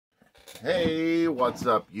Hey, what's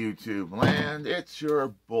up, YouTube land? It's your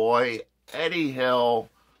boy, Eddie Hill,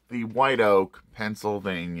 the White Oak,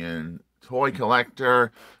 Pennsylvania toy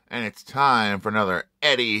collector, and it's time for another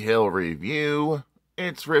Eddie Hill review.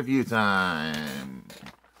 It's review time,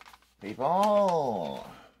 people.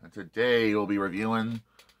 And today we'll be reviewing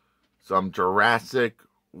some Jurassic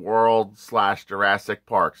World / Jurassic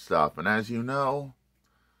Park stuff. And as you know,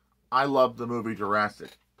 I love the movie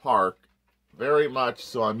Jurassic Park very much,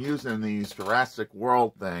 so I'm using these Jurassic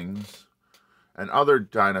World things and other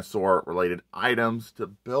dinosaur-related items to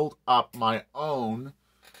build up my own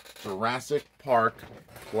Jurassic Park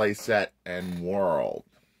playset and world.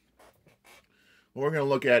 We're going to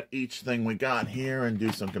look at each thing we got here and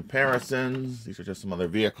do some comparisons. These are just some other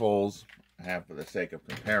vehicles I have for the sake of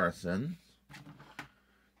comparison.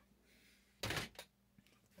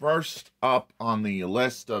 First up on the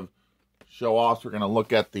list of show-offs, we're going to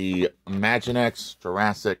look at the imaginex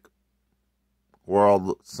Jurassic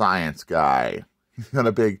World Science guy. He's got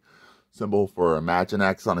a big symbol for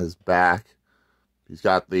imaginex on his back. He's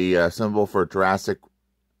got the symbol for Jurassic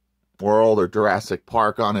World or Jurassic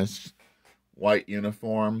Park on his white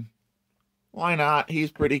uniform. Why not?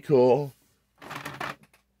 He's pretty cool.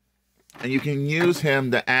 And you can use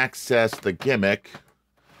him to access the gimmick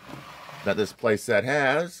that this playset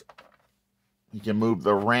has. You can move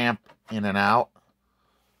the ramp in and out.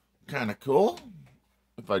 Kind of cool,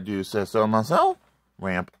 if I do say so myself.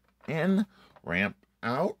 Ramp in, ramp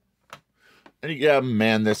out. And you gotta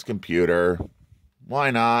man this computer.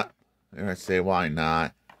 Why not? And I say, why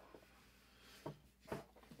not?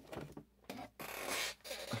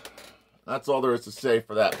 That's all there is to say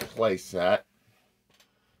for that playset.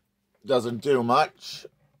 Doesn't do much,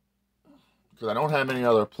 because I don't have any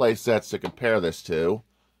other playsets to compare this to.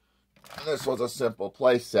 This was a simple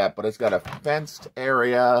playset, but it's got a fenced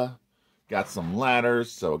area, got some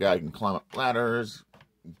ladders, so a guy can climb up ladders,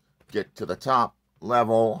 get to the top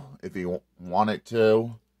level if you wanted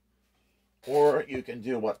to. Or you can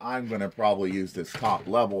do what I'm going to probably use this top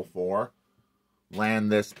level for.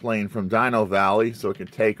 Land this plane from Dino Valley so it can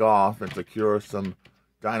take off and secure some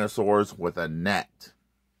dinosaurs with a net.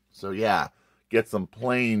 So yeah, get some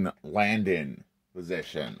plane landing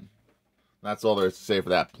position. That's all there is to say for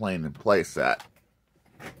that plane and playset.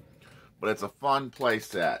 But it's a fun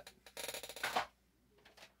playset.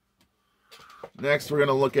 Next, we're going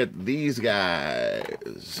to look at these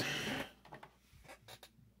guys.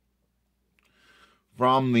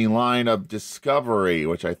 From the line of Discovery,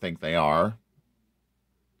 which I think they are.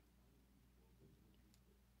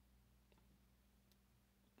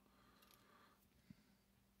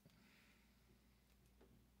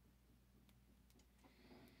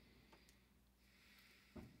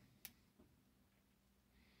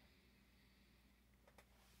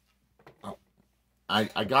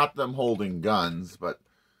 I got them holding guns, but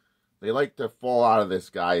they like to fall out of this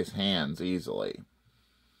guy's hands easily.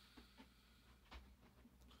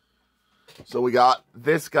 So we got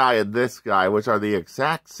this guy and this guy, which are the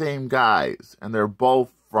exact same guys, and they're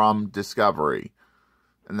both from Discovery.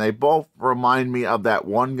 And they both remind me of that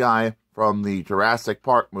one guy from the Jurassic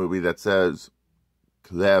Park movie that says,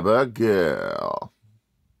 "Clever girl."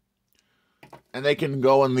 And they can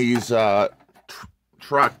go in these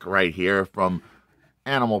truck right here from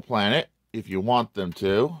Animal Planet if you want them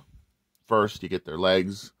to. First, you get their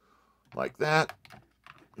legs like that.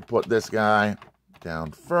 You put this guy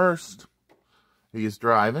down first. He's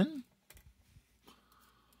driving.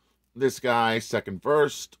 This guy second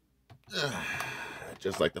first.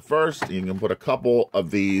 Just like the first. You can put a couple of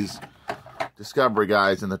these Discovery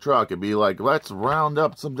guys in the truck and be like, let's round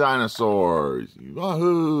up some dinosaurs.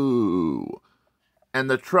 Wahoo! And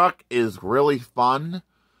the truck is really fun.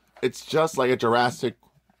 It's just like a Jurassic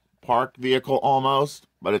Park vehicle almost,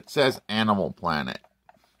 but it says Animal Planet.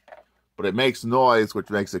 But it makes noise,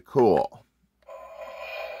 which makes it cool.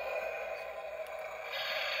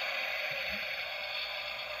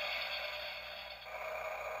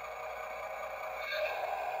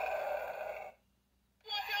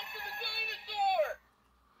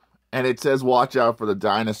 And it says watch out for the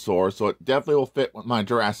dinosaur, so it definitely will fit with my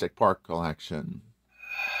Jurassic Park collection.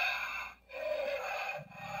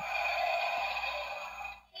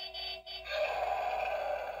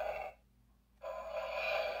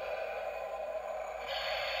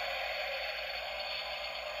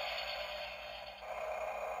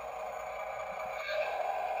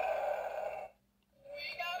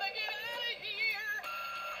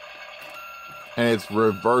 And it's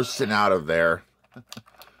reversing out of there.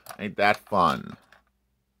 Ain't that fun?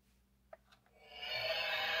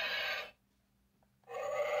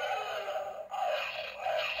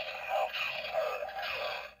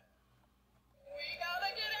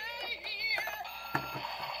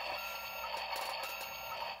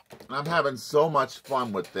 I'm having so much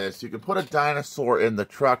fun with this. You can put a dinosaur in the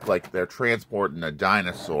truck like they're transporting a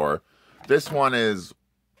dinosaur. This one is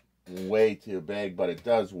way too big, but it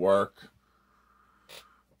does work.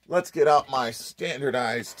 Let's get out my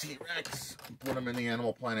standardized T-Rex, put them in the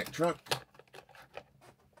Animal Planet truck.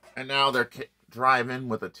 And now they're driving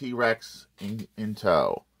with a T-Rex in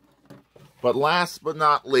tow. But last but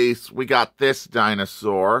not least, we got this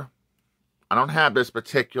dinosaur. I don't have this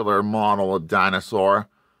particular model of dinosaur,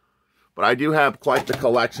 but I do have quite the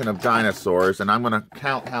collection of dinosaurs, and I'm going to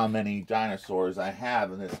count how many dinosaurs I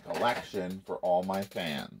have in this collection for all my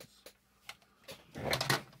fans.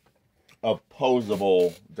 Of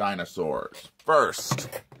posable dinosaurs. First,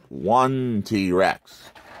 1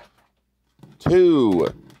 T-Rex. 2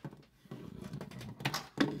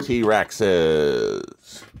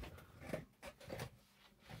 T-Rexes.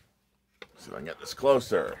 See if I can get this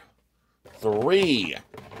closer. 3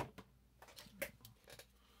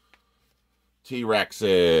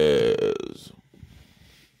 T-Rexes.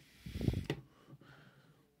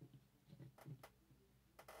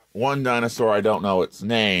 1 dinosaur, I don't know its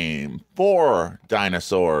name. 4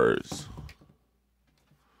 dinosaurs.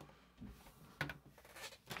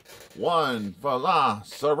 1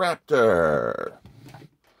 velociraptor.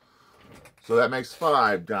 So that makes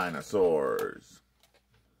 5 dinosaurs.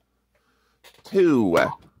 2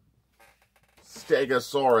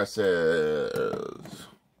 stegosauruses.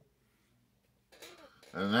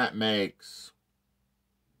 And that makes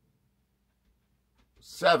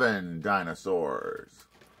 7 dinosaurs.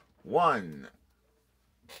 1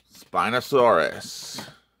 Spinosaurus.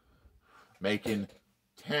 Making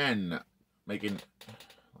 10. Let me think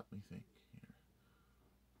here.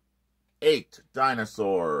 8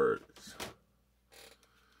 dinosaurs.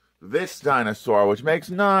 This dinosaur, which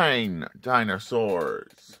makes 9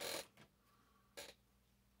 dinosaurs.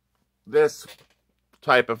 This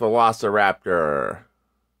type of velociraptor,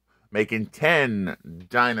 making 10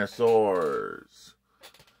 dinosaurs.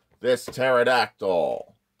 This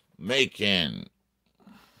pterodactyl, making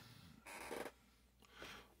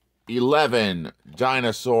 11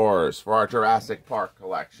 dinosaurs for our Jurassic Park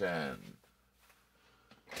collection.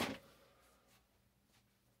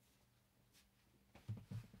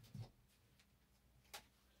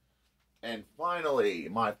 And finally,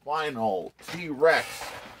 my final T-Rex,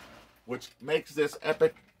 which makes this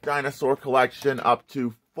epic dinosaur collection up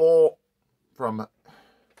to 11,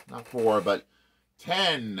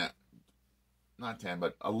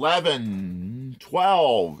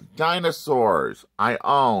 12 dinosaurs I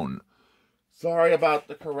own. Sorry about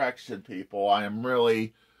the correction, people. I am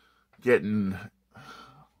really getting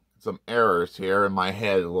some errors here in my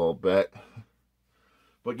head a little bit.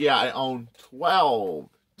 But yeah, I own 12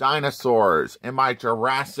 dinosaurs in my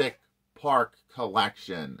Jurassic Park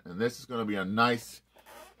collection. And this is going to be a nice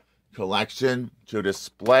collection to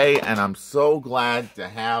display. And I'm so glad to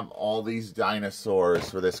have all these dinosaurs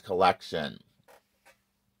for this collection.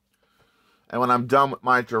 And when I'm done with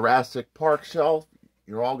my Jurassic Park shelf,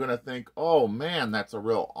 you're all going to think, oh man, that's a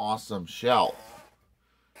real awesome shelf.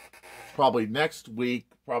 Probably next week,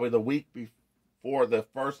 probably the week before the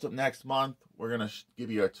 1st of next month, we're going to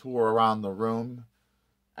give you a tour around the room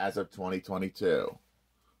as of 2022.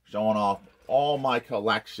 Showing off all my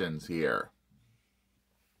collections here.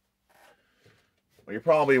 Well, you're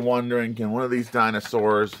probably wondering, can one of these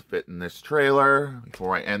dinosaurs fit in this trailer?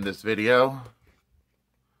 Before I end this video,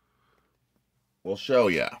 we'll show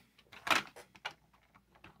you.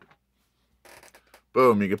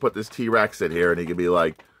 Boom, you can put this T-Rex in here and he can be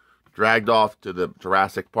like dragged off to the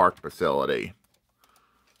Jurassic Park facility.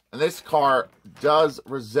 And this car does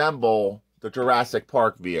resemble the Jurassic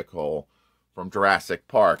Park vehicle from Jurassic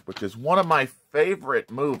Park, which is one of my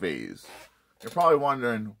favorite movies. You're probably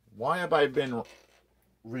wondering, why have I been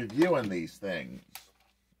reviewing these things?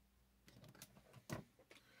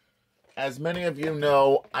 As many of you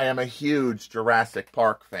know, I am a huge Jurassic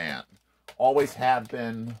Park fan. Always have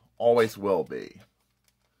been, always will be.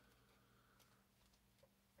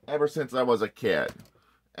 Ever since I was a kid.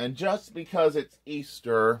 And just because it's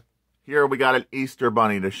Easter, here we got an Easter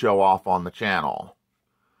bunny to show off on the channel.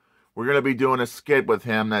 We're going to be doing a skit with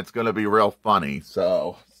him that's going to be real funny,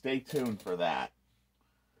 so stay tuned for that.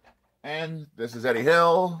 And this is Eddie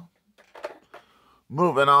Hill,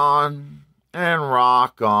 moving on and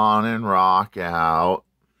rock out.